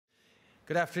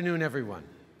Good afternoon, everyone.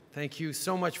 Thank you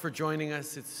so much for joining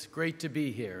us. It's great to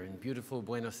be here in beautiful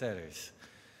Buenos Aires.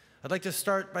 I'd like to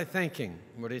start by thanking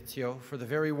Mauricio for the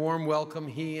very warm welcome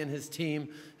he and his team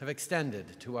have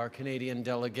extended to our Canadian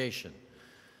delegation.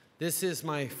 This is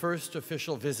my first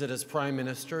official visit as Prime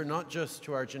Minister, not just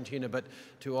to Argentina, but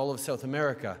to all of South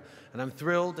America, and I'm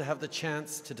thrilled to have the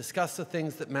chance to discuss the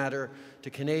things that matter to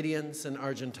Canadians and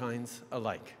Argentines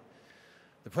alike.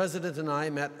 The President and I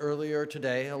met earlier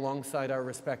today alongside our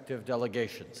respective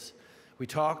delegations. We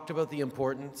talked about the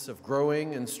importance of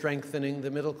growing and strengthening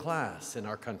the middle class in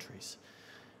our countries,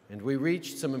 and we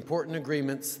reached some important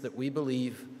agreements that we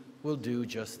believe will do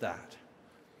just that.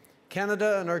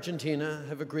 Canada and Argentina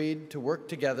have agreed to work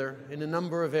together in a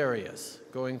number of areas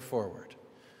going forward.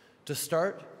 To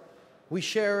start, we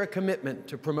share a commitment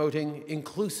to promoting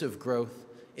inclusive growth,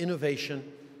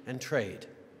 innovation, and trade.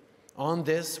 On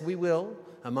this, we will,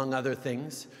 among other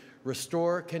things,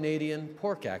 restore Canadian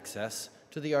pork access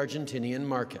to the Argentinian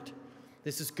market.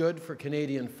 This is good for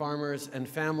Canadian farmers and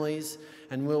families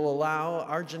and will allow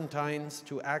Argentines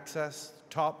to access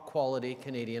top-quality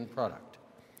Canadian product.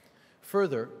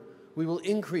 Further, we will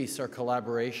increase our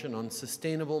collaboration on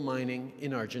sustainable mining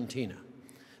in Argentina.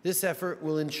 This effort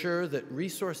will ensure that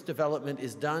resource development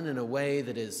is done in a way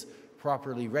that is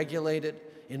properly regulated,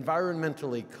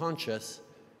 environmentally conscious,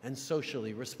 and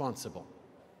socially responsible.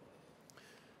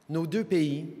 Nos deux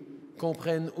pays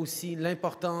comprennent aussi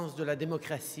l'importance de la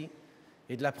démocratie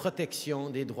et de la protection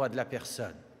des droits de la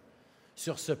personne.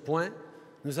 Sur ce point,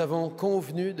 nous avons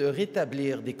convenu de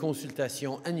rétablir des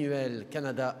consultations annuelles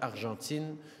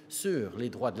Canada-Argentine sur les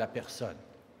droits de la personne.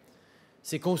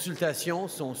 Ces consultations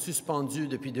sont suspendues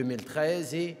depuis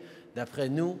 2013 et, d'après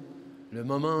nous, le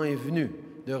moment est venu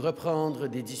de reprendre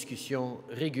des discussions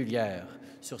régulières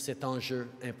sur cet enjeu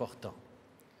important.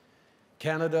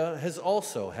 Canada has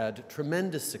also had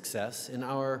tremendous success in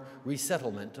our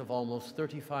resettlement of almost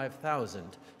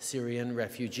 35,000 Syrian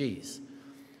refugees.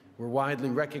 We're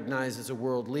widely recognized as a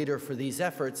world leader for these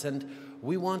efforts, and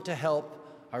we want to help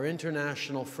our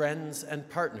international friends and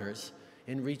partners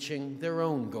in reaching their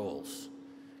own goals.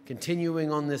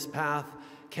 Continuing on this path,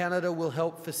 Canada will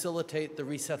help facilitate the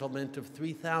resettlement of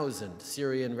 3,000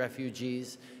 Syrian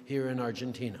refugees here in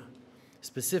Argentina.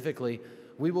 Specifically,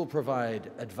 we will provide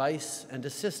advice and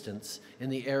assistance in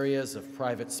the areas of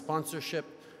private sponsorship,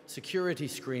 security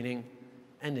screening,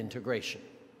 and integration.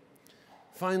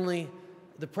 Finally,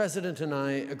 the President and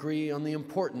I agree on the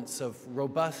importance of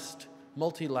robust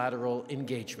multilateral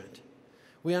engagement.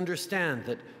 We understand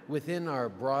that within our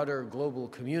broader global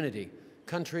community,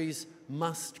 countries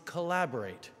must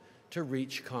collaborate to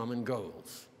reach common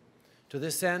goals. To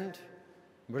this end,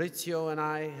 Mauricio and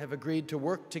I have agreed to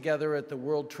work together at the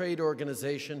World Trade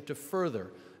Organization to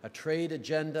further a trade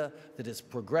agenda that is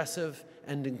progressive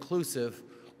and inclusive,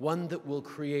 one that will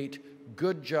create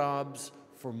good jobs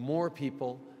for more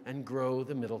people and grow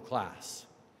the middle class.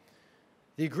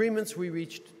 The agreements we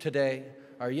reached today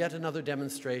are yet another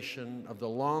demonstration of the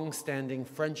long-standing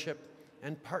friendship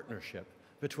and partnership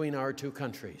between our two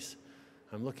countries.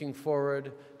 I'm looking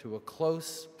forward to a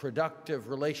close, productive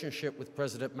relationship with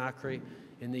President Macri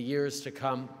in the years to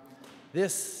come.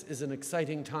 This is an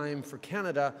exciting time for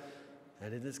Canada,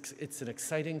 and it's an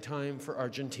exciting time for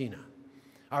Argentina.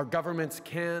 Our governments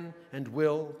can and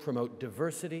will promote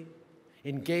diversity,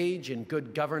 engage in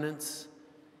good governance,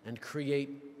 and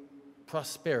create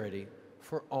prosperity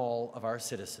for all of our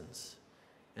citizens.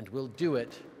 And we'll do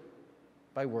it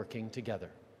by working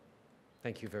together.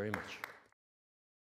 Thank you very much.